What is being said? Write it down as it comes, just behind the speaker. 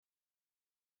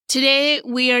Today,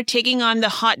 we are taking on the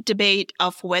hot debate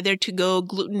of whether to go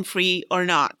gluten-free or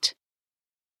not.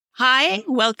 Hi,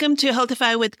 welcome to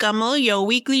Healthify with Kamal, your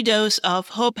weekly dose of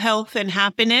hope, health, and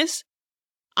happiness.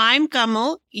 I'm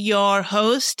Kamal, your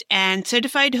host and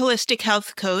certified holistic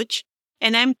health coach,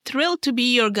 and I'm thrilled to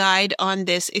be your guide on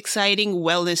this exciting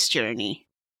wellness journey.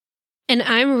 And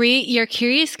I'm Reet, your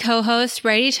curious co-host,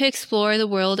 ready to explore the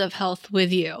world of health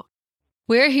with you.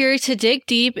 We're here to dig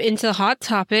deep into hot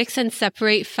topics and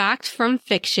separate fact from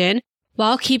fiction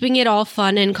while keeping it all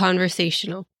fun and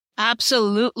conversational.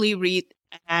 Absolutely, Reet.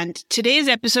 And today's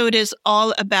episode is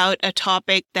all about a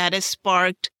topic that has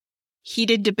sparked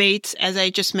heated debates, as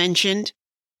I just mentioned,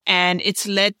 and it's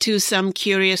led to some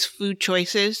curious food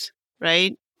choices,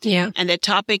 right? Yeah. And the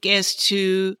topic is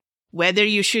to whether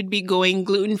you should be going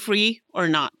gluten-free or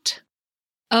not.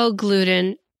 Oh,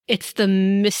 gluten. It's the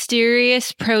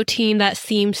mysterious protein that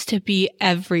seems to be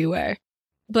everywhere.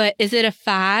 But is it a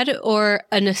fad or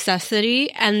a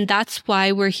necessity? And that's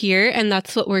why we're here, and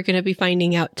that's what we're going to be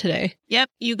finding out today. Yep,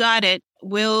 you got it.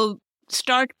 We'll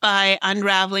start by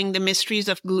unraveling the mysteries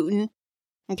of gluten,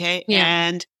 okay,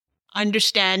 and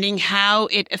understanding how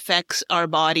it affects our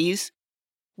bodies.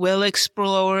 We'll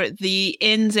explore the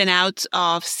ins and outs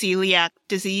of celiac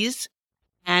disease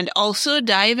and also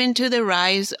dive into the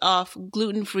rise of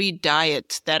gluten-free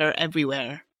diets that are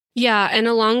everywhere. Yeah, and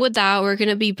along with that, we're going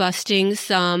to be busting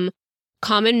some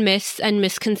common myths and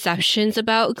misconceptions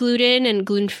about gluten and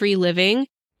gluten-free living.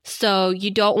 So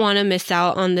you don't want to miss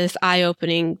out on this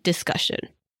eye-opening discussion.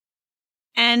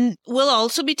 And we'll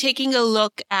also be taking a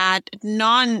look at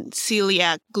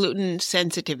non-celiac gluten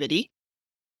sensitivity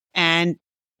and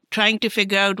trying to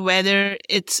figure out whether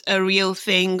it's a real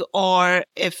thing or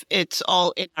if it's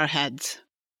all in our heads.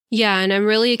 Yeah, and I'm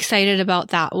really excited about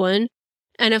that one.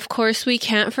 And of course, we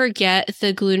can't forget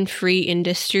the gluten-free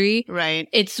industry. Right.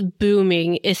 It's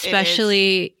booming,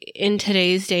 especially in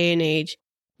today's day and age.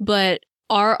 But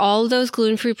are all those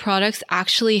gluten-free products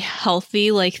actually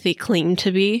healthy like they claim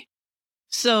to be?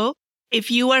 So,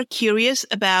 if you are curious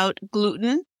about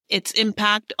gluten, its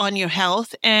impact on your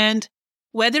health, and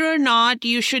whether or not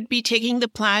you should be taking the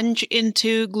plunge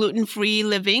into gluten-free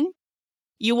living,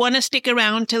 you want to stick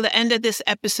around till the end of this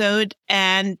episode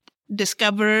and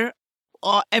discover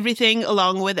everything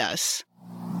along with us.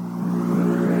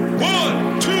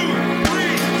 1, 2, 3,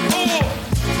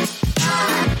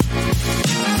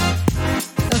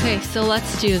 4. Okay, so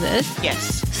let's do this.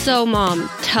 Yes. So, Mom,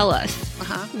 tell us,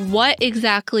 what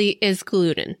exactly is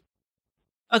gluten?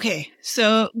 Okay,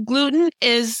 so gluten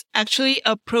is actually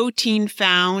a protein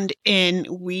found in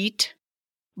wheat,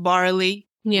 barley,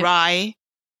 rye,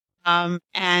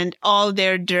 and all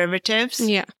their derivatives.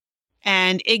 Yeah.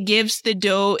 And it gives the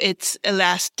dough its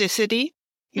elasticity,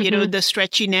 you know, the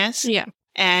stretchiness. Yeah.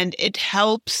 And it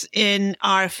helps in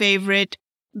our favorite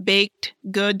baked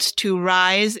goods to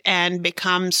rise and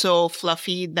become so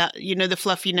fluffy that, you know, the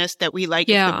fluffiness that we like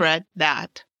of the bread,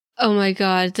 that. Oh my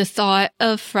God, the thought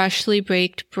of freshly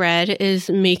baked bread is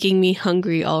making me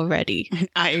hungry already.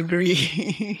 I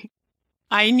agree.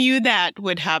 I knew that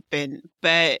would happen,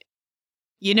 but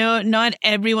you know, not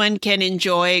everyone can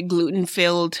enjoy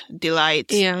gluten-filled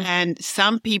delights. Yeah. And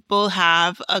some people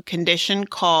have a condition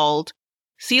called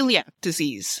celiac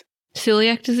disease.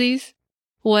 Celiac disease?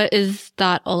 What is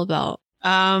that all about?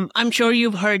 I'm sure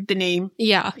you've heard the name.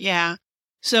 Yeah. Yeah.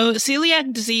 So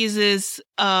celiac disease is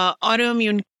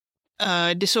autoimmune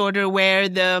disorder where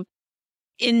the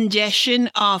ingestion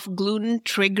of gluten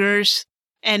triggers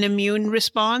an immune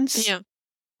response. Yeah.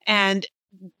 And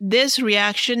this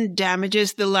reaction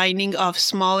damages the lining of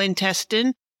small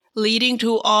intestine, leading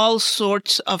to all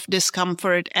sorts of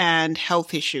discomfort and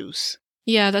health issues.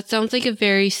 Yeah, that sounds like a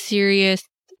very serious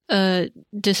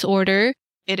disorder.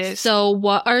 It is. So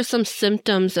what are some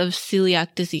symptoms of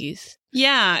celiac disease?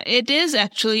 Yeah, it is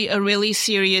actually a really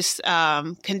serious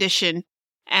condition.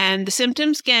 And the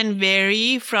symptoms can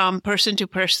vary from person to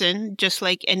person, just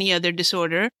like any other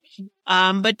disorder.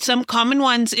 But some common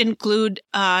ones include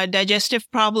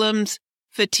digestive problems,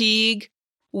 fatigue,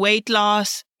 weight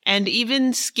loss, and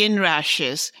even skin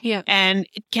rashes. Yeah. And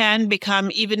it can become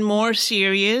even more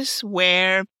serious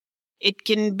where it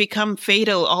can become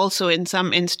fatal also in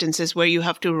some instances where you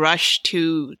have to rush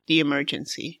to the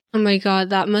emergency. Oh my God,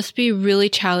 that must be really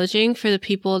challenging for the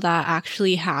people that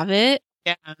actually have it.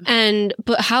 Yeah.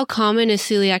 But how common is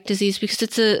celiac disease? Because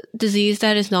it's a disease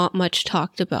that is not much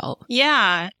talked about.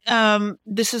 Yeah.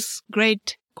 This is a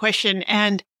great question.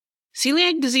 And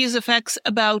celiac disease affects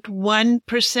about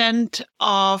 1%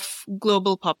 of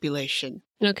global population.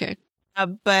 Okay.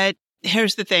 But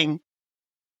here's the thing.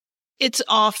 It's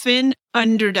often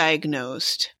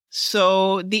underdiagnosed.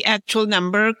 So the actual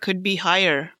number could be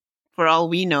higher for all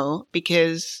we know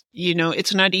because,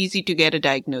 it's not easy to get a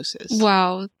diagnosis.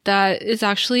 Wow, that is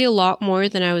actually a lot more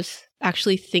than I was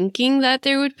actually thinking that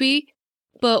there would be.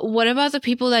 But what about the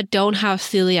people that don't have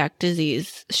celiac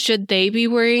disease? Should they be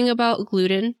worrying about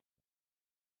gluten?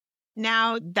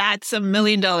 Now, that's $1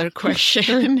 million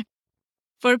question.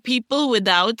 For people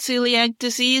without celiac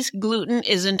disease, gluten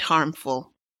isn't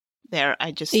harmful. There,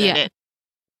 I just said it.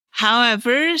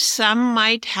 However, some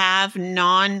might have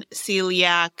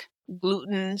non-celiac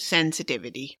gluten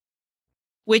sensitivity,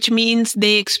 which means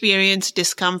they experience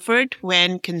discomfort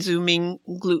when consuming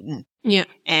gluten. Yeah.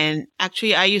 And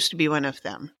actually, I used to be one of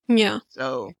them. Yeah.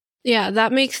 So, yeah,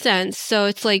 that makes sense. So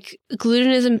it's like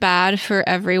gluten isn't bad for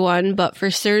everyone, but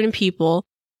for certain people,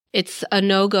 it's a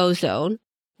no-go zone,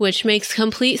 which makes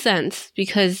complete sense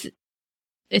because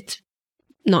it's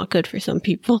not good for some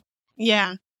people.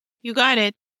 Yeah, you got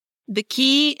it. The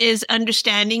key is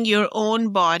understanding your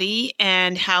own body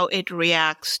and how it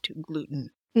reacts to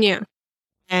gluten. Yeah.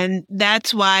 And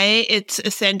that's why it's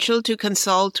essential to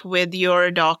consult with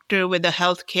your doctor, with a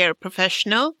healthcare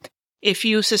professional, if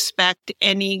you suspect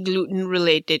any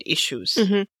gluten-related issues.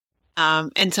 Mm-hmm.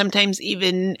 And sometimes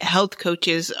even health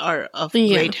coaches are of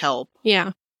great help.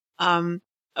 Yeah.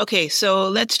 Okay, so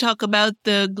let's talk about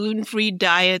the gluten-free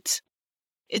diets.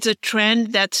 It's a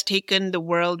trend that's taken the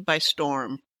world by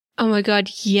storm. Oh my God,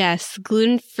 yes.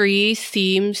 Gluten-free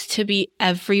seems to be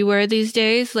everywhere these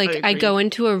days. Like, I go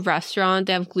into a restaurant,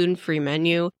 they have gluten-free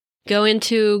menu. Go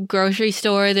into grocery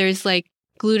store, there's like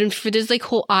gluten-free, there's like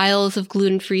whole aisles of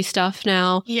gluten-free stuff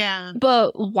now. Yeah.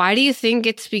 But why do you think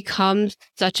it's become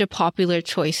such a popular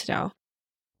choice now?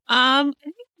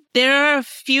 There are a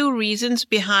few reasons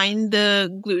behind the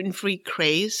gluten-free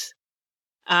craze.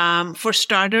 For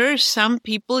starters, some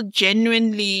people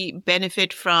genuinely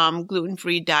benefit from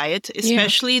gluten-free diets,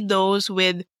 especially those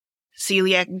with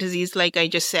celiac disease, like I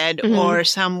just said, or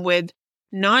some with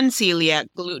non-celiac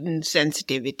gluten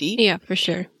sensitivity. Yeah, for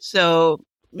sure. So,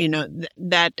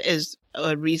 that is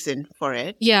a reason for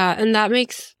it. Yeah, and that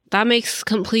makes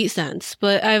complete sense.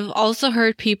 But I've also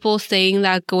heard people saying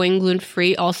that going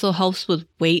gluten-free also helps with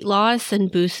weight loss and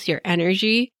boosts your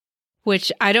energy,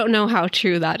 which I don't know how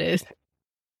true that is.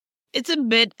 It's a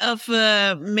bit of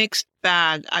a mixed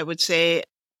bag, I would say.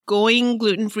 Going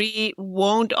gluten-free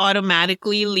won't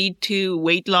automatically lead to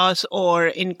weight loss or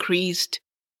increased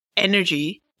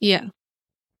energy. Yeah.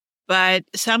 But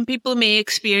some people may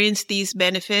experience these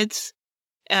benefits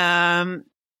as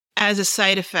a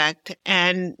side effect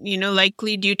and,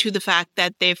 likely due to the fact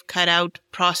that they've cut out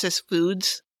processed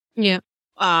foods. Yeah.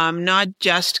 Not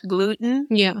just gluten.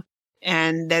 Yeah.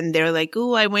 And then they're like,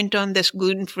 oh, I went on this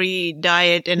gluten-free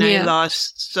diet and I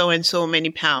lost so and so many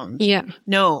pounds. Yeah.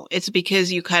 No, it's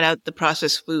because you cut out the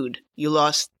processed food. You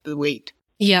lost the weight.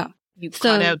 Yeah. You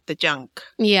cut out the junk.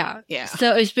 Yeah. Yeah.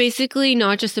 So it's basically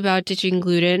not just about ditching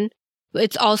gluten.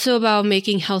 It's also about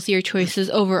making healthier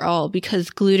choices overall because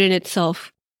gluten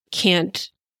itself can't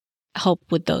help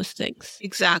with those things.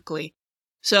 Exactly.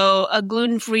 So a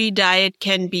gluten-free diet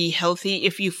can be healthy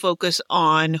if you focus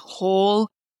on whole,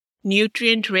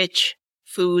 nutrient-rich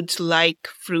foods like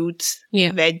fruits,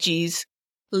 veggies,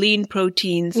 lean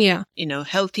proteins,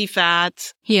 healthy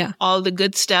fats, all the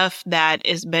good stuff that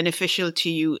is beneficial to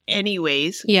you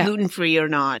anyways, gluten-free or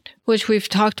not. Which we've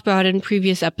talked about in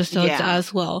previous episodes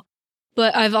as well.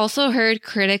 But I've also heard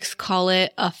critics call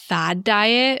it a fad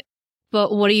diet.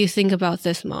 But what do you think about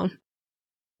this, Mom?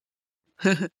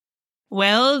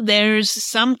 Well, there's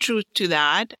some truth to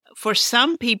that. For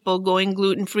some people, going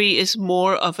gluten-free is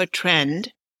more of a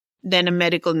trend than a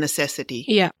medical necessity.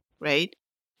 Yeah. Right?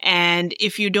 And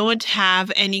if you don't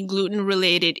have any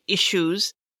gluten-related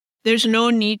issues, there's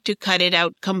no need to cut it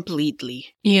out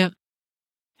completely. Yeah.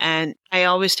 And I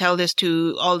always tell this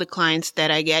to all the clients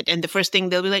that I get. And the first thing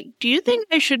they'll be like, do you think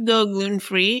I should go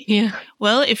gluten-free? Yeah.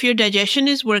 Well, if your digestion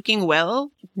is working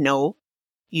well, no,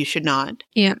 you should not.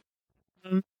 Yeah.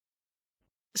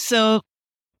 So,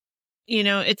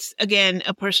 it's, again,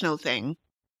 a personal thing.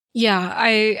 Yeah,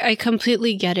 I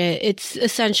completely get it. It's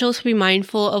essential to be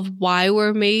mindful of why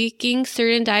we're making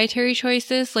certain dietary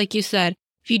choices. Like you said,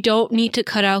 if you don't need to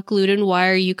cut out gluten, why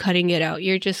are you cutting it out?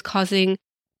 You're just causing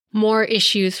more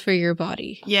issues for your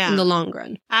body in the long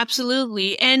run.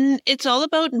 Absolutely. And it's all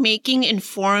about making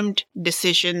informed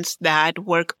decisions that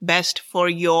work best for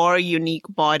your unique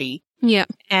body. Yeah.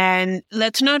 And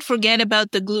let's not forget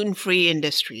about the gluten-free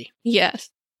industry.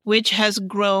 Yes. Which has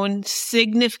grown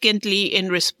significantly in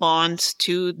response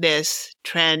to this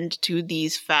trend, to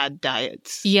these fad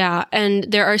diets. Yeah.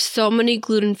 And there are so many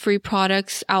gluten-free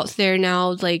products out there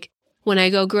now. Like when I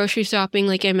go grocery shopping,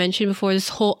 like I mentioned before, there's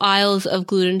whole aisles of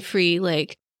gluten-free,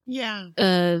 like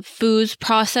foods,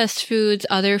 processed foods,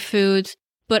 other foods.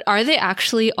 But are they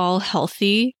actually all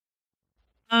healthy?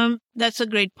 That's a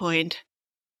great point.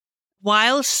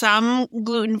 While some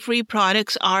gluten-free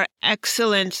products are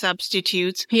excellent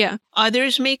substitutes,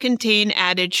 others may contain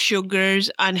added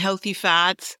sugars, unhealthy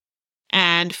fats,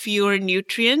 and fewer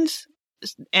nutrients.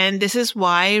 And this is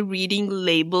why reading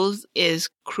labels is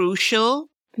crucial.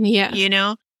 Yeah. You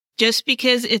know, just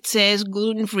because it says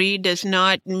gluten-free does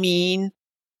not mean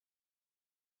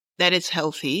that it's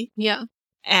healthy. Yeah.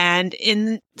 And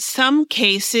in some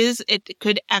cases, it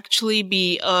could actually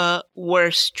be a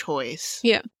worse choice.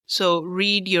 Yeah. So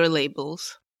read your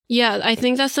labels. Yeah, I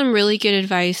think that's some really good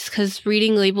advice because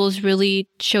reading labels really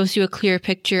shows you a clear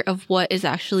picture of what is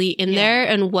actually in there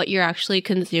and what you're actually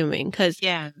consuming. Because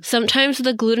sometimes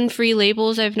the gluten-free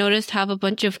labels I've noticed have a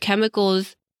bunch of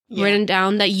chemicals written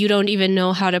down that you don't even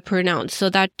know how to pronounce. So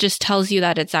that just tells you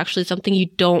that it's actually something you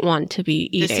don't want to be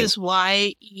eating. This is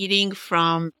why eating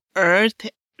from earth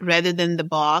rather than the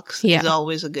box is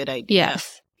always a good idea.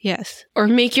 Yes. Or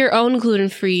make your own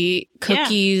gluten-free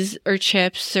cookies or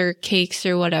chips or cakes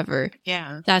or whatever.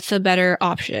 Yeah. That's a better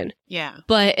option. Yeah.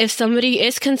 But if somebody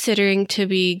is considering to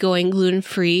be going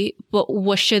gluten-free,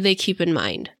 what should they keep in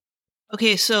mind?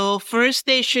 Okay, so first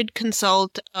they should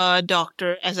consult a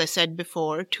doctor, as I said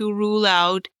before, to rule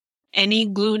out any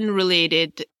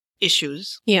gluten-related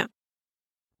issues. Yeah.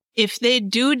 If they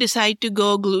do decide to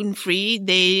go gluten-free,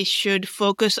 they should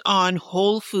focus on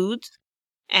whole foods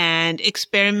and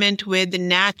experiment with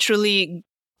naturally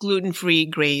gluten-free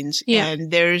grains. Yeah. And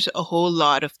there's a whole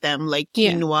lot of them, like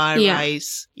quinoa,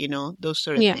 rice, those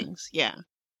sort of things. Yeah.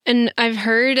 And I've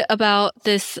heard about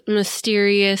this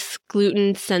mysterious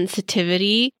gluten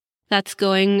sensitivity that's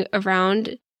going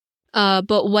around.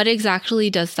 But what exactly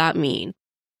does that mean?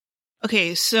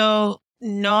 Okay, so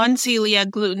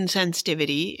non-celiac gluten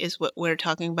sensitivity is what we're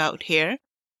talking about here.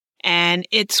 And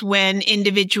it's when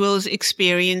individuals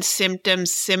experience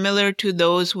symptoms similar to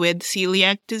those with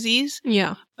celiac disease,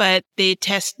 but they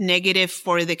test negative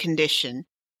for the condition.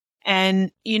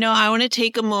 And, I want to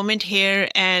take a moment here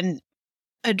and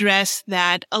address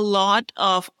that a lot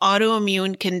of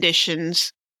autoimmune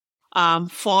conditions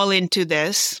fall into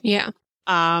this. Yeah.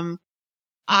 I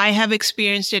have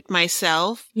experienced it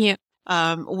myself. Yeah.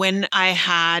 When I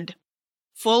had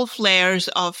full flares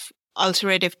of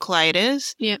ulcerative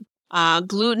colitis. Yeah.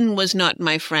 Gluten was not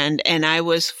my friend, and I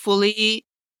was fully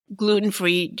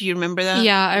gluten-free. Do you remember that?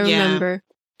 Yeah, I remember.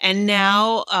 And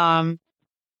now,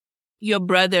 your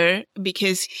brother,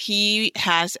 because he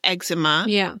has eczema,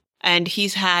 and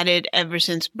he's had it ever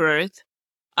since birth.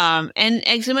 And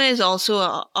eczema is also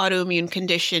an autoimmune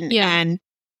condition, and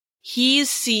he's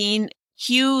seen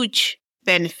huge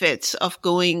benefits of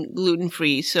going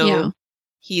gluten-free. So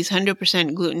he's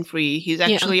 100% gluten-free. He's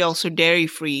actually also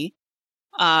dairy-free.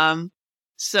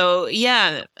 So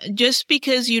just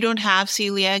because you don't have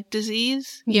celiac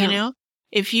disease,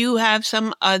 if you have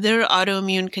some other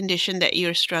autoimmune condition that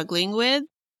you're struggling with,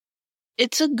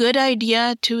 it's a good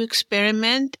idea to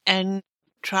experiment and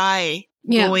try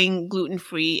going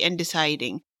gluten-free and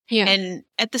deciding. Yeah. And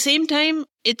at the same time,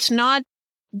 it's not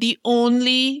the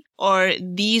only or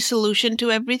the solution to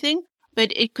everything,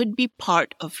 but it could be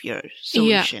part of your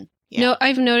solution. Yeah. No,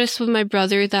 I've noticed with my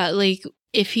brother that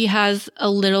if he has a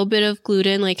little bit of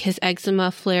gluten, his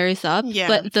eczema flares up. Yeah.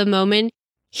 But the moment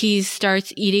he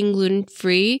starts eating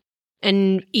gluten-free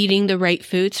and eating the right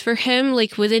foods for him,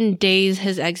 within days,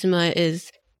 his eczema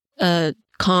is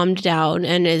calmed down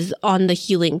and is on the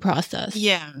healing process.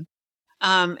 Yeah.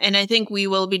 And I think we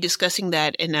will be discussing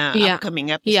that in an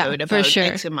upcoming episode about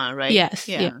eczema, right? Yes.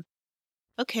 Yeah.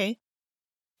 Okay.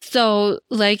 So,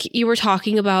 you were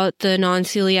talking about the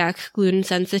non-celiac gluten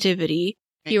sensitivity.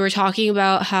 You were talking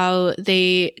about how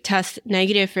they test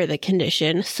negative for the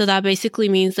condition. So that basically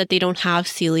means that they don't have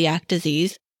celiac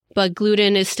disease, but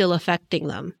gluten is still affecting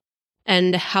them.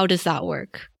 And how does that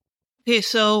work? Okay,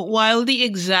 so while the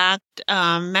exact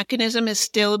mechanism is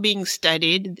still being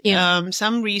studied,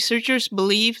 some researchers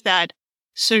believe that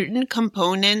certain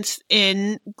components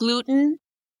in gluten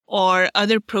or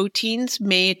other proteins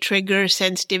may trigger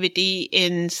sensitivity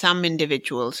in some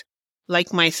individuals,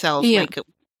 like myself, like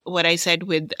what I said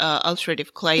with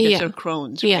ulcerative colitis or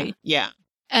Crohn's, right? Yeah.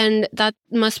 And that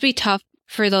must be tough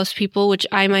for those people, which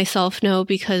I myself know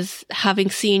because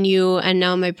having seen you and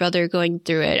now my brother going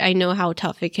through it, I know how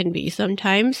tough it can be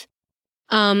sometimes.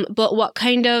 But what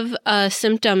kind of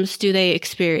symptoms do they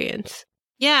experience?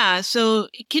 Yeah, so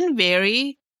it can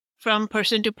vary from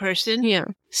person to person. Yeah.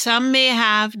 Some may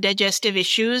have digestive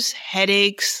issues,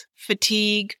 headaches,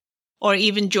 fatigue, or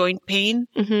even joint pain.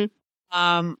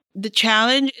 The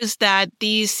challenge is that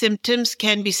these symptoms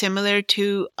can be similar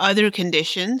to other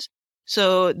conditions,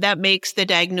 so that makes the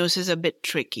diagnosis a bit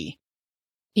tricky.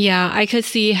 Yeah, I could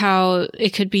see how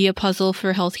it could be a puzzle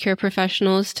for healthcare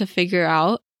professionals to figure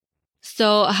out.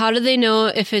 So how do they know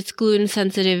if it's gluten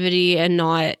sensitivity and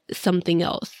not something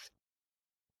else?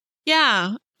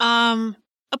 Yeah,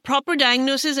 a proper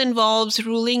diagnosis involves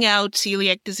ruling out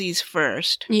celiac disease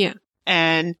first. Yeah.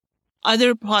 And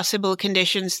other possible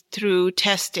conditions through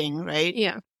testing, right?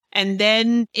 Yeah. And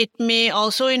then it may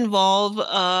also involve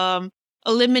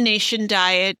elimination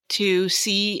diet to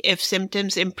see if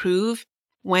symptoms improve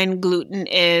when gluten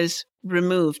is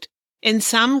removed. In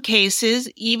some cases,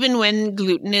 even when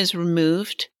gluten is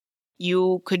removed,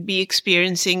 you could be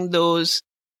experiencing those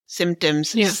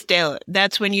symptoms still.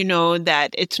 That's when you know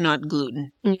that it's not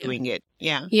gluten doing it.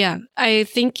 Yeah. Yeah. I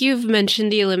think you've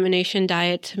mentioned the elimination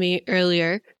diet to me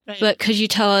earlier, but could you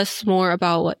tell us more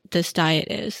about what this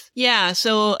diet is? Yeah.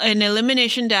 So an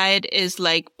elimination diet is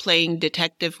like playing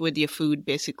detective with your food,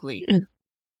 basically.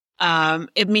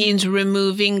 It means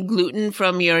removing gluten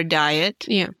from your diet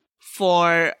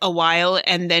for a while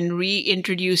and then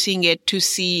reintroducing it to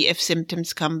see if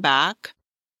symptoms come back.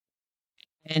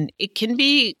 And it can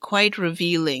be quite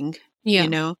revealing, you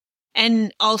know.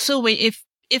 And also, if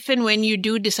and when you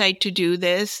do decide to do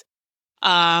this,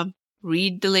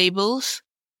 read the labels.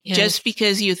 Just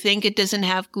because you think it doesn't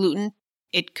have gluten,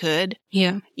 it could.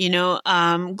 Yeah. You know,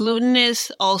 gluten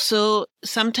is also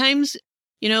sometimes,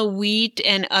 you know, wheat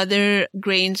and other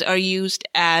grains are used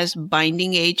as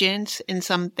binding agents in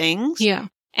some things. Yeah.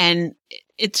 And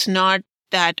it's not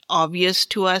that obvious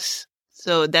to us.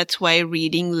 So that's why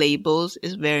reading labels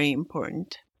is very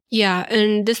important. Yeah,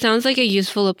 and this sounds like a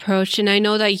useful approach. And I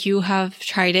know that you have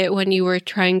tried it when you were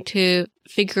trying to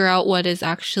figure out what is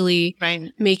actually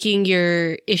making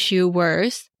your issue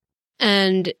worse.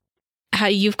 And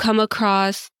have you come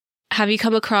across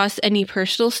any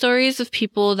personal stories of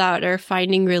people that are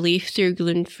finding relief through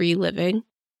gluten-free living?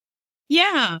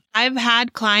 Yeah, I've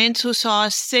had clients who saw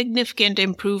significant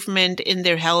improvement in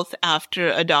their health after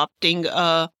adopting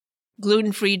a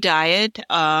gluten-free diet.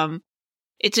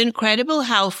 It's incredible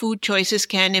how food choices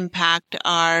can impact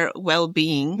our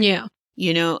well-being. Yeah.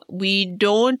 You know, we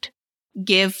don't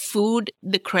give food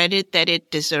the credit that it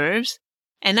deserves.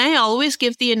 And I always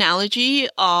give the analogy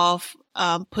of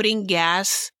putting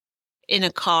gas in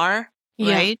a car,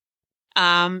 right?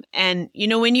 And, you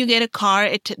know, when you get a car,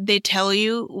 they tell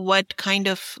you what kind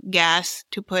of gas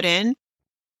to put in.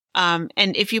 And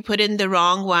if you put in the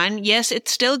wrong one, yes,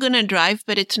 it's still going to drive,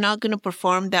 but it's not going to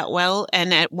perform that well.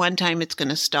 And at one time, it's going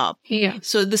to stop. Yeah.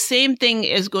 So the same thing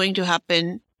is going to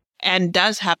happen and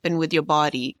does happen with your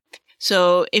body.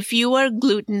 So if you are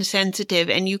gluten sensitive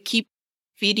and you keep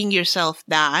feeding yourself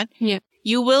that,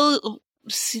 you will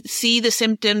see the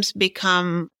symptoms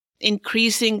become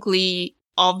increasingly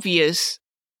obvious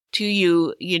to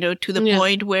you, you know, to the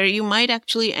point where you might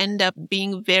actually end up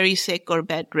being very sick or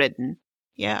bedridden.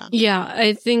 Yeah. Yeah,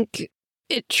 I think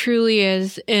it truly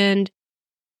is. And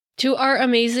to our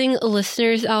amazing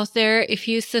listeners out there, if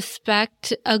you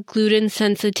suspect a gluten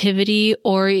sensitivity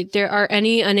or there are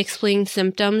any unexplained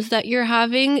symptoms that you're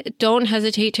having, don't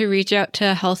hesitate to reach out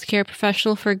to a healthcare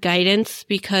professional for guidance,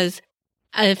 because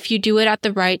if you do it at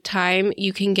the right time,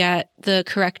 you can get the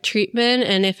correct treatment.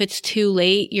 And if it's too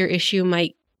late, your issue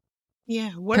might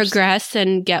progress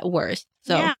and get worse.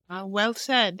 So, yeah, well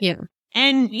said. Yeah.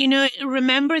 And, you know,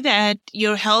 remember that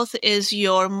your health is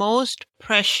your most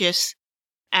precious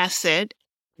asset,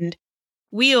 and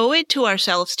we owe it to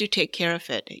ourselves to take care of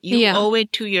it. You owe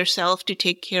it to yourself to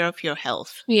take care of your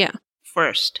health. Yeah.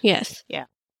 First. Yes. Yeah.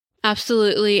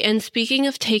 Absolutely. And speaking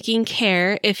of taking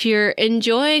care, if you're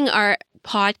enjoying our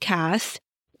podcast,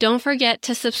 don't forget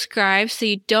to subscribe so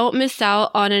you don't miss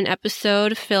out on an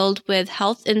episode filled with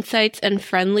health insights and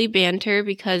friendly banter,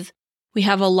 because we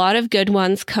have a lot of good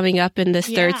ones coming up in this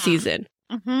third season.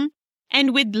 Mm-hmm.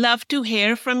 And we'd love to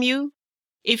hear from you.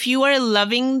 If you are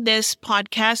loving this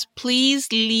podcast,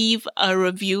 please leave a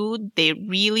review. They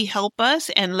really help us,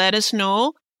 and let us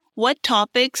know what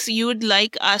topics you would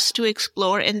like us to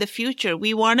explore in the future.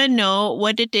 We want to know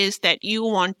what it is that you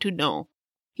want to know.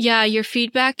 Yeah, your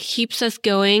feedback keeps us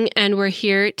going, and we're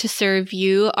here to serve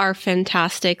you, our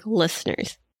fantastic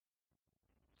listeners.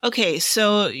 Okay,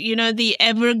 so, you know, the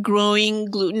ever-growing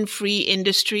gluten-free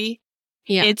industry,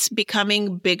 it's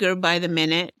becoming bigger by the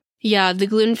minute. Yeah, the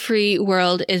gluten-free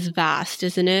world is vast,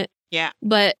 isn't it? Yeah.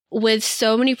 But with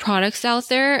so many products out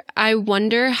there, I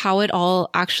wonder how it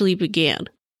all actually began.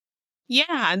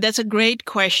 Yeah, that's a great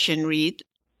question, Reed.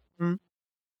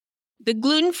 The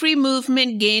gluten-free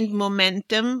movement gained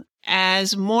momentum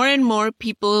as more and more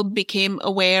people became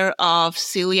aware of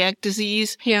celiac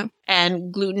disease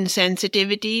and gluten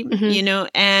sensitivity,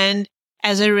 and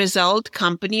as a result,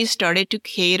 companies started to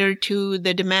cater to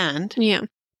the demand,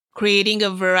 creating a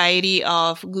variety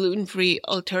of gluten-free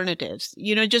alternatives.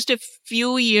 Just a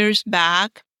few years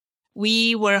back,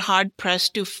 we were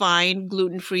hard-pressed to find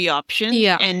gluten-free options.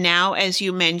 And now, as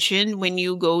you mentioned, when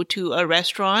you go to a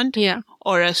restaurant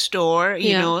or a store,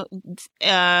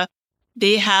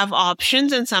 they have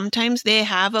options, and sometimes they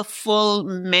have a full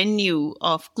menu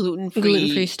of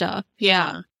gluten-free stuff.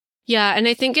 Yeah, and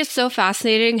I think it's so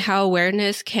fascinating how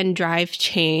awareness can drive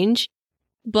change.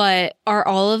 But are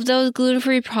all of those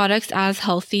gluten-free products as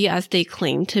healthy as they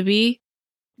claim to be?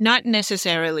 Not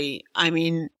necessarily. I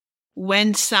mean,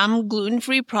 when some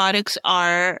gluten-free products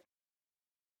are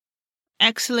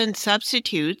excellent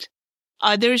substitutes,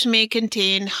 others may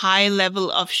contain high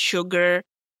level of sugar,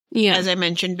 as I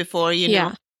mentioned before,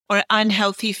 or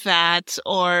unhealthy fats,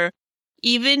 or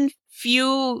even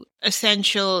few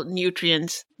essential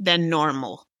nutrients than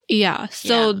normal.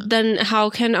 So then how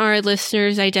can our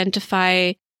listeners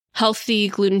identify healthy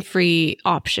gluten-free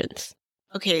options?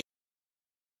 Okay,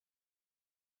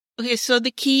 so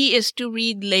the key is to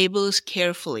read labels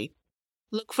carefully.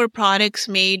 Look for products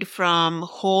made from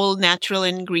whole natural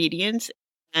ingredients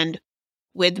and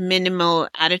with minimal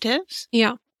additives.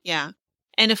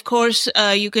 And of course,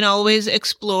 you can always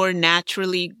explore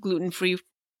naturally gluten-free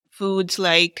foods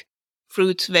like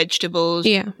fruits, vegetables,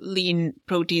 lean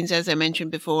proteins, as I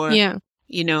mentioned before.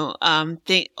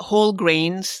 Whole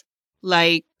grains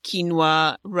like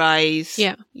quinoa, rice.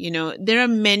 There are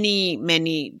many,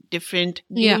 many different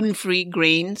gluten-free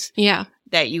grains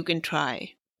that you can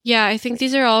try. I think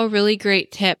these are all really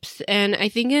great tips. And I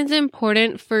think it's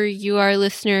important for you, our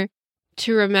listener,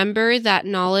 to remember that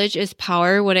knowledge is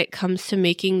power when it comes to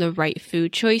making the right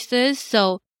food choices.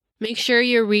 So make sure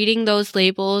you're reading those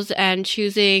labels and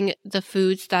choosing the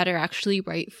foods that are actually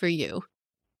right for you.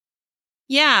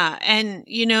 Yeah. And,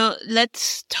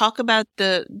 let's talk about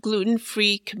the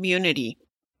gluten-free community.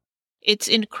 It's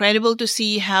incredible to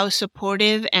see how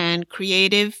supportive and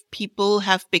creative people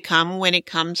have become when it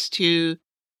comes to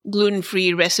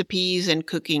gluten-free recipes and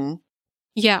cooking.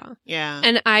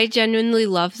 And I genuinely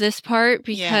love this part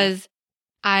because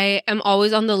I am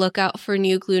always on the lookout for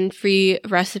new gluten-free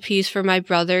recipes for my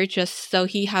brother, just so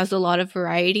he has a lot of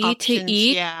variety to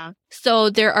eat. So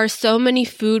there are so many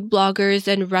food bloggers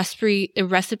and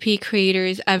recipe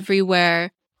creators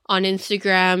everywhere on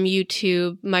Instagram,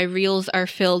 YouTube. My reels are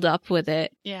filled up with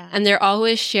it. And they're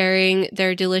always sharing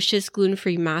their delicious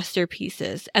gluten-free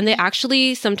masterpieces. And they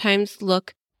actually sometimes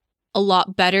look a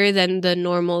lot better than the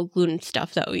normal gluten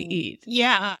stuff that we eat.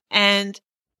 And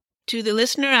to the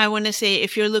listener, I want to say,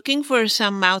 if you're looking for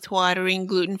some mouth-watering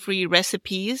gluten-free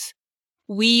recipes,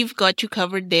 we've got you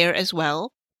covered there as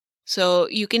well. So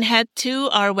you can head to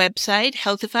our website,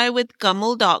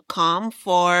 healthifywithgummel.com,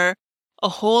 for a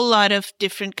whole lot of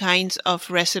different kinds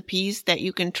of recipes that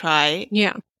you can try.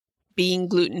 Being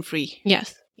gluten-free.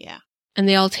 And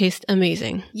they all taste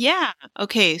amazing.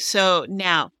 Okay, so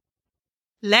now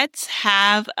let's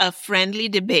have a friendly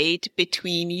debate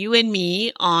between you and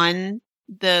me on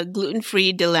the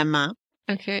gluten-free dilemma.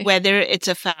 Whether it's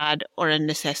a fad or a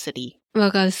necessity. Oh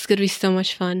God, this is going to be so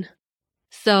much fun.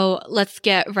 So let's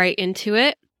get right into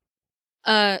it.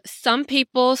 Some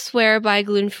people swear by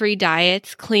gluten-free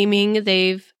diets, claiming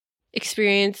they've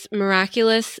experienced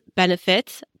miraculous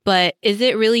benefits, but is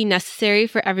it really necessary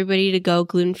for everybody to go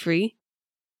gluten-free?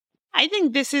 I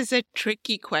think this is a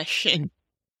tricky question.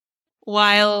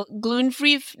 While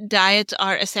gluten-free diets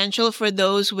are essential for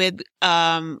those with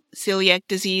celiac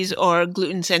disease or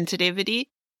gluten sensitivity,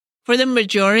 for the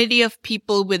majority of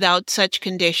people without such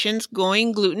conditions,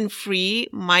 going gluten-free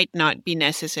might not be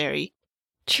necessary.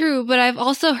 True, but I've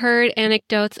also heard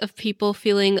anecdotes of people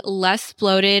feeling less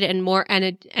bloated and more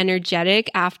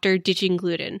energetic after ditching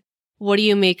gluten. What do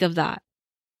you make of that?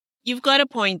 You've got a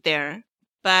point there.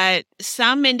 But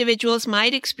some individuals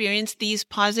might experience these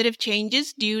positive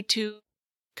changes due to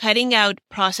cutting out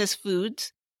processed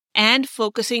foods and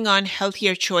focusing on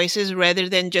healthier choices rather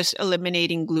than just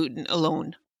eliminating gluten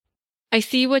alone. I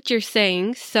see what you're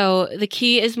saying. So the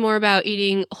key is more about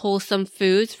eating wholesome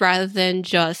foods rather than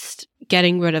just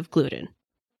getting rid of gluten.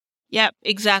 Yep,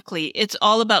 exactly. It's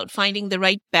all about finding the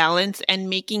right balance and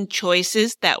making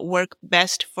choices that work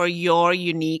best for your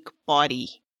unique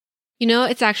body.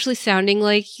 It's actually sounding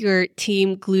like you're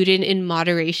team gluten in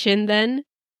moderation then.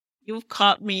 You've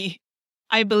caught me.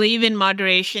 I believe in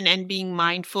moderation and being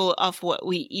mindful of what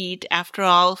we eat. After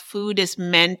all, food is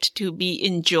meant to be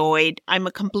enjoyed. I'm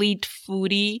a complete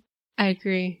foodie. I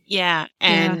agree. Yeah.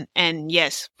 And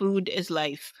yes, food is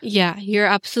life. Yeah, you're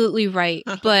absolutely right.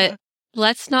 But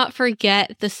let's not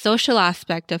forget the social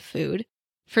aspect of food.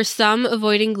 For some,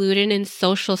 avoiding gluten in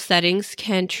social settings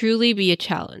can truly be a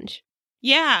challenge.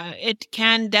 Yeah, it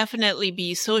can definitely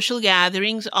be. Social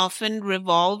gatherings often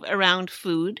revolve around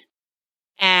food,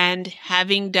 and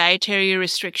having dietary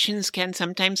restrictions can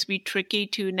sometimes be tricky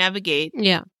to navigate.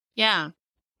 Yeah. Yeah.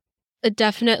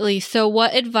 Definitely. So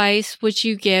what advice would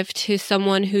you give to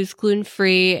someone who's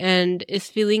gluten-free and is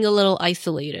feeling a little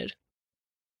isolated?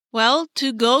 Well,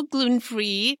 to go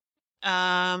gluten-free,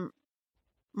 my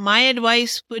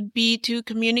advice would be to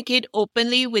communicate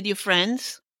openly with your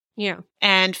friends Yeah.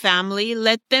 and family.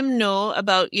 Let them know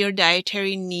about your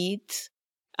dietary needs,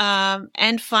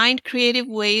 and find creative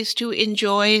ways to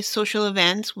enjoy social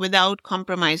events without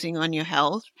compromising on your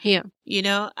health. Yeah.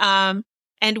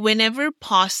 And whenever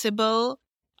possible,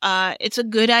 it's a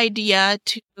good idea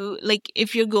to, like,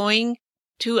 if you're going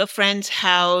to a friend's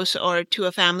house or to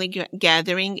a family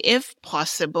gathering, if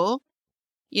possible,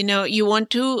 you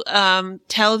want to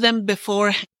tell them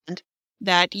beforehand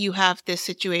that you have this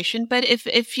situation. But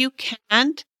if you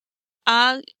can't,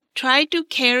 try to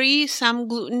carry some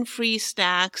gluten-free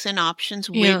snacks and options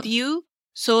with you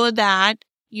so that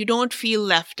you don't feel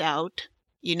left out.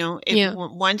 If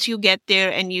once you get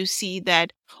there and you see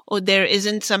that, oh, there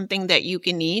isn't something that you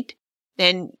can eat,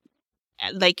 then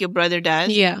like your brother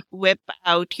does, whip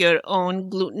out your own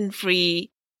gluten-free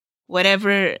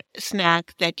whatever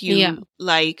snack that you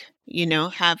like,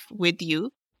 have with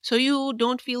you, so you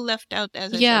don't feel left out,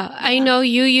 as I said. Yeah, I know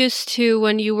you used to,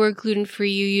 when you were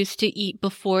gluten-free, you used to eat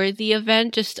before the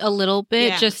event just a little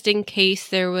bit, just in case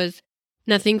there was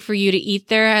nothing for you to eat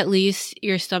there. At least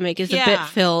your stomach is a bit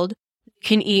filled. You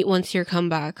can eat once you come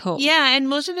back home. Yeah, and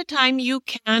most of the time you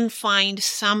can find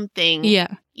something.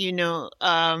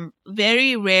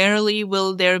 Very rarely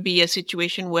will there be a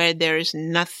situation where there's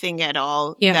nothing at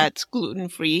all that's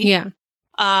gluten-free.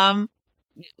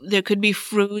 There could be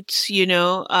fruits,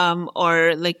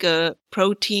 or like a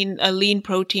lean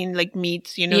protein, like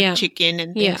meats, chicken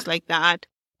and things like that.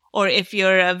 Or if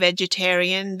you're a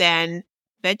vegetarian, then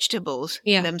vegetables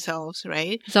themselves,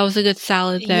 right? There's always a good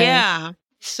salad there. Yeah.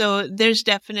 So there's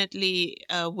definitely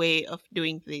a way of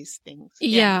doing these things.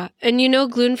 Yeah. And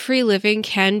gluten-free living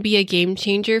can be a game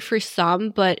changer for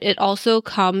some, but it also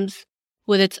comes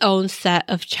with its own set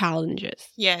of challenges.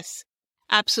 Yes.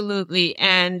 Absolutely.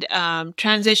 And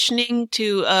transitioning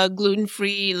to a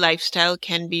gluten-free lifestyle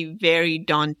can be very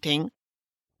daunting.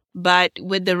 But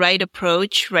with the right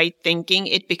approach, right thinking,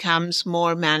 it becomes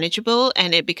more manageable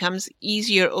and it becomes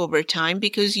easier over time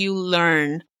because you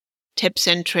learn tips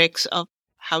and tricks of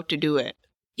how to do it.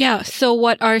 Yeah. So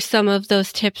what are some of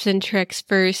those tips and tricks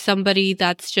for somebody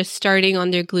that's just starting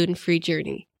on their gluten-free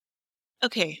journey?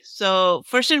 Okay. So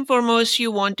first and foremost,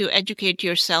 you want to educate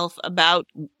yourself about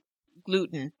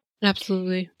gluten.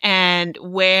 Absolutely. And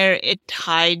where it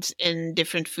hides in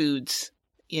different foods,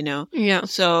 Yeah.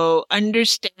 So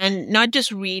understand, not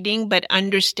just reading, but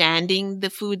understanding the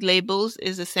food labels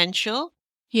is essential.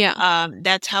 Yeah.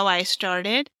 That's how I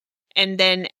started. And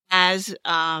then as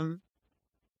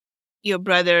your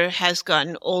brother has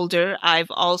gotten older,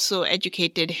 I've also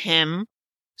educated him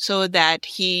so that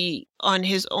he on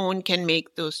his own can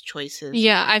make those choices.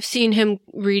 Yeah, I've seen him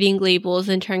reading labels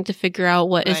and trying to figure out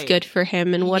what is good for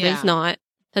him and what is not.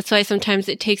 That's why sometimes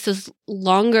it takes us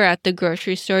longer at the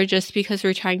grocery store just because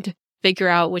we're trying to figure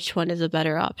out which one is a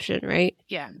better option, right?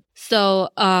 Yeah. So,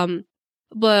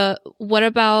 but what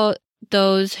about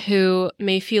those who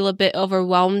may feel a bit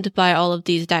overwhelmed by all of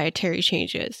these dietary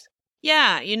changes?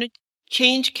 Yeah,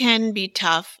 change can be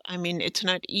tough. I mean, it's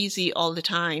not easy all the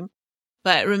time.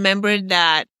 But remember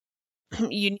that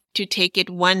you need to take it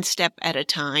one step at a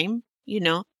time,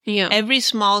 Every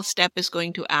small step is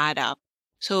going to add up.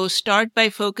 So start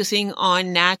by focusing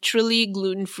on naturally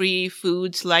gluten-free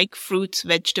foods like fruits,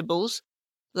 vegetables,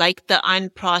 like the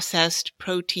unprocessed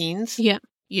proteins. Yeah.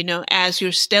 As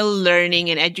you're still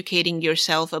learning and educating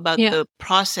yourself about the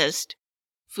processed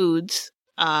foods.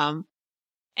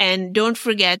 And don't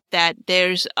forget that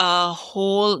there's a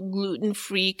whole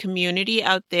gluten-free community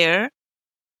out there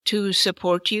to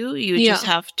support you. You just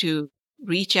have to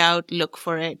reach out, look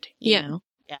for it. You know?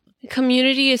 Yeah.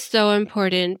 Community is so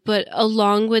important, but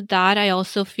along with that, I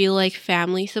also feel like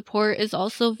family support is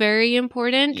also very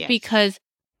important because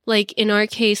like in our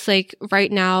case, like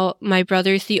right now, my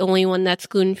brother's the only one that's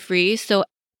gluten-free. So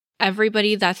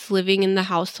everybody that's living in the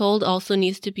household also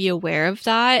needs to be aware of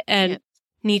that and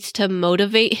needs to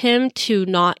motivate him to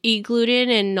not eat gluten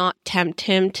and not tempt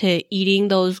him to eating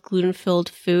those gluten-filled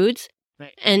foods.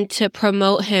 Right. and to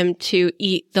promote him to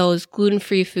eat those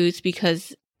gluten-free foods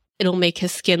because it'll make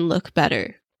his skin look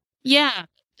better. Yeah.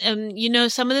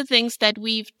 Some of the things that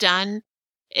we've done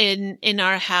in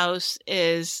our house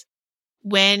is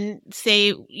when,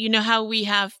 say, you know how we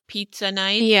have pizza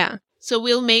night? Yeah. So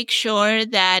we'll make sure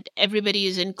that everybody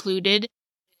is included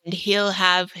and he'll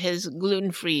have his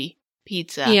gluten-free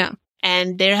pizza. Yeah.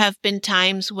 And there have been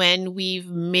times when we've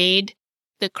made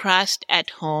the crust at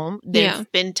home. There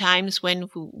have been times when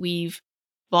we've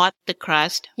bought the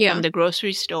crust from the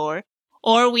grocery store,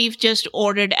 or we've just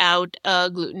ordered out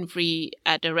gluten-free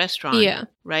at a restaurant. Yeah.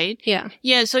 Right? Yeah.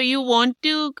 Yeah. So you want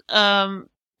to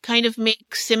kind of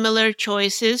make similar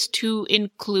choices to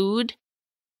include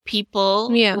people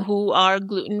who are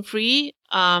gluten-free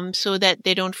so that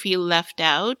they don't feel left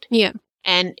out. Yeah.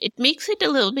 And it makes it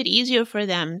a little bit easier for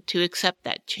them to accept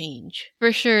that change.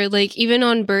 For sure. Like even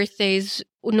on birthdays,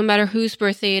 no matter whose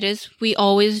birthday it is, we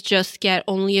always just get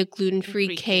only a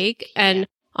gluten-free cake. And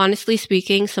honestly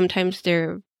speaking, sometimes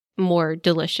they're more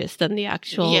delicious than the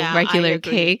actual regular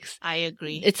cakes. I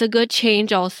agree. It's a good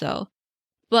change also.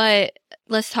 But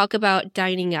let's talk about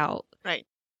dining out. Right.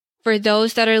 For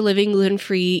those that are living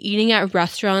gluten-free, eating at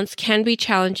restaurants can be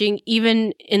challenging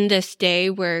even in this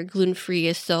day where gluten-free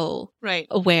is so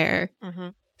aware. Mm-hmm.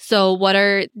 So what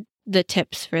are the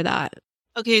tips for that?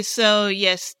 Okay, so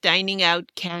yes, dining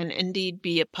out can indeed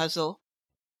be a puzzle.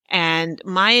 And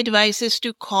my advice is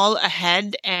to call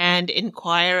ahead and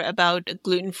inquire about a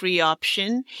gluten-free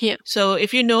option. Yeah. So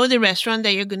if you know the restaurant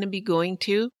that you're going to be going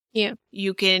to,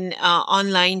 you can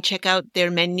online check out their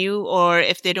menu, or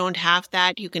if they don't have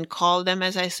that, you can call them,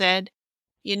 as I said,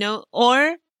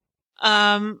 or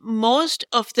most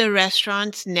of the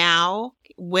restaurants now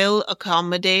will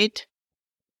accommodate.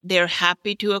 They're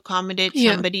happy to accommodate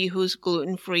somebody who's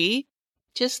gluten-free.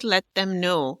 Just let them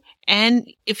know. And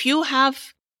if you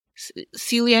have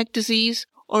celiac disease,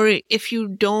 or if you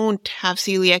don't have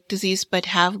celiac disease but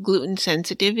have gluten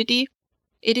sensitivity,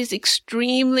 it is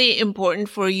extremely important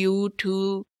for you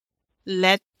to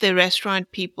let the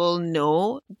restaurant people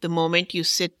know the moment you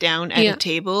sit down at a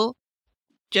table.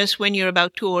 Just when you're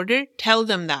about to order, tell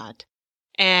them that.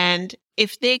 And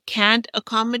if they can't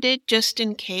accommodate, just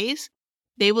in case,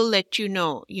 they will let you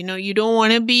know. You don't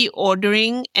want to be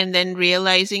ordering and then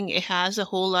realizing it has a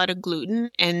whole lot of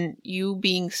gluten and you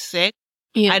being sick.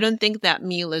 I don't think that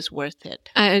meal is worth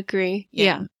it. I agree.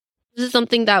 Yeah. This is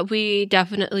something that we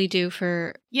definitely do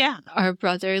for our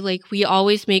brother. Like we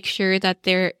always make sure that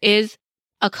there is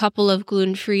a couple of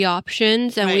gluten-free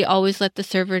options and we always let the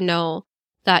server know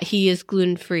that he is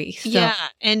gluten-free. So. Yeah.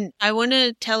 And I want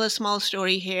to tell a small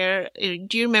story here.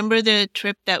 Do you remember the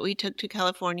trip that we took to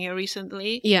California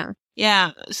recently? Yeah.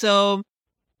 Yeah. So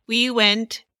we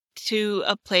went to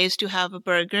a place to have a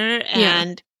burger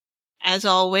and as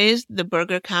always, the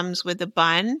burger comes with a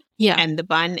bun and the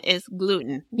bun is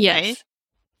gluten. Yes. Right?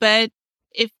 But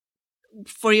if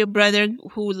for your brother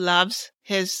who loves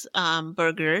his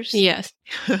burgers,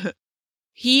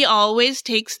 he always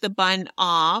takes the bun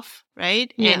off,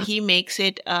 right? Yeah. And he makes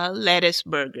it a lettuce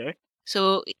burger.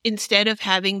 So instead of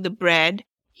having the bread,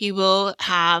 he will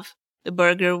have the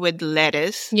burger with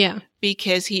lettuce. Yeah.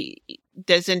 Because he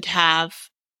doesn't have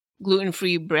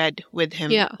gluten-free bread with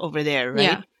him over there, right?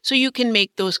 Yeah. So you can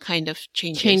make those kind of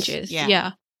changes.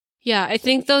 Yeah. I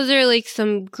think those are like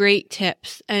some great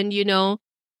tips. And,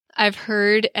 I've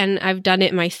heard and I've done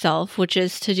it myself, which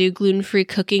is to do gluten-free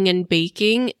cooking and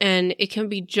baking. And it can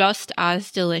be just as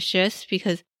delicious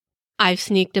because I've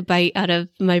sneaked a bite out of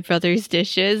my brother's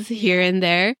dishes here and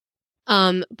there.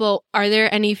 But are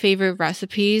there any favorite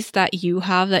recipes that you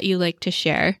have that you like to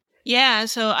share? Yeah,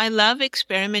 so I love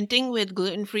experimenting with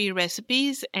gluten-free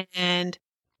recipes, and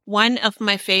one of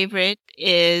my favorite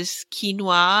is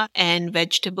quinoa and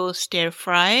vegetable stir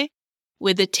fry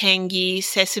with a tangy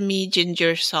sesame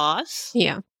ginger sauce.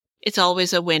 Yeah. It's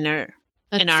always a winner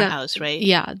in our house, right?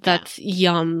 Yeah, that's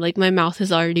yum. Like my mouth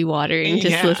is already watering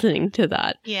just listening to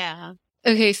that. Yeah.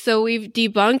 Okay, so we've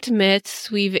debunked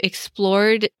myths, we've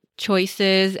explored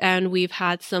choices, and we've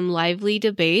had some lively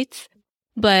debates.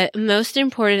 But most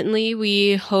importantly,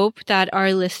 we hope that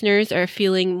our listeners are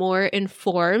feeling more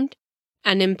informed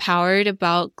and empowered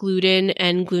about gluten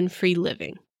and gluten-free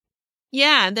living.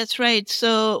 Yeah, that's right.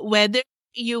 So whether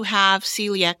you have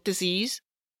celiac disease,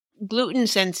 gluten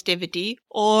sensitivity,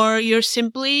 or you're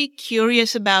simply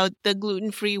curious about the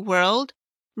gluten-free world,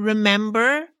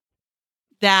 remember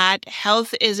that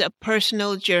health is a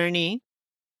personal journey.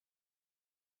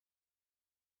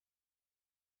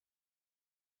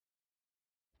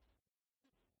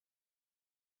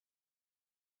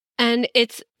 And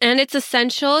it's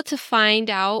essential to find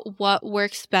out what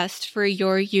works best for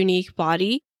your unique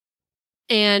body.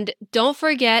 And don't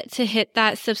forget to hit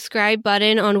that subscribe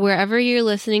button on wherever you're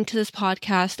listening to this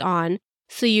podcast on,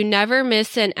 so you never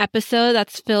miss an episode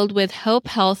that's filled with hope,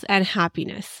 health, and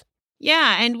happiness.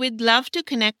 Yeah, and we'd love to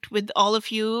connect with all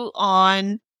of you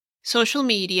on social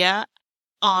media,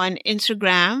 on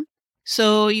Instagram.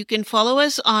 So you can follow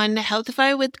us on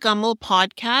Healthify with Kamal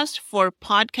podcast for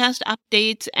podcast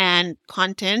updates and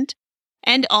content.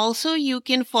 And also you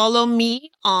can follow me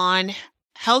on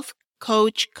Health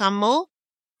Coach Kamal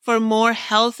for more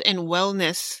health and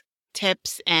wellness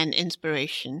tips and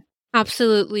inspiration.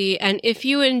 Absolutely. And if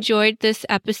you enjoyed this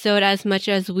episode as much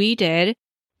as we did,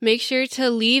 make sure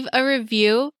to leave a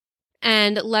review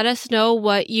and let us know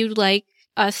what you'd like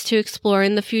us to explore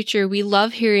in the future. We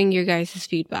love hearing your guys'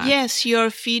 feedback. Yes, your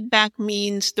feedback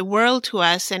means the world to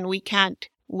us, and we can't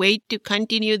wait to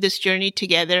continue this journey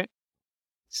together.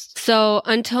 So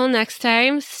until next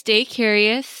time, stay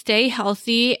curious, stay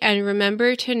healthy, and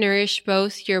remember to nourish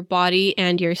both your body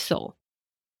and your soul.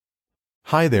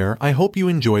 Hi there, I hope you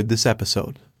enjoyed this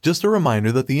episode. Just a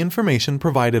reminder that the information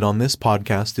provided on this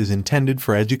podcast is intended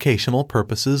for educational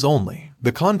purposes only.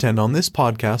 The content on this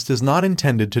podcast is not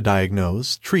intended to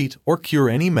diagnose, treat, or cure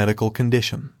any medical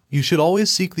condition. You should always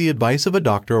seek the advice of a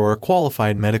doctor or a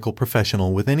qualified medical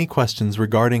professional with any questions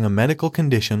regarding a medical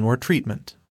condition or treatment.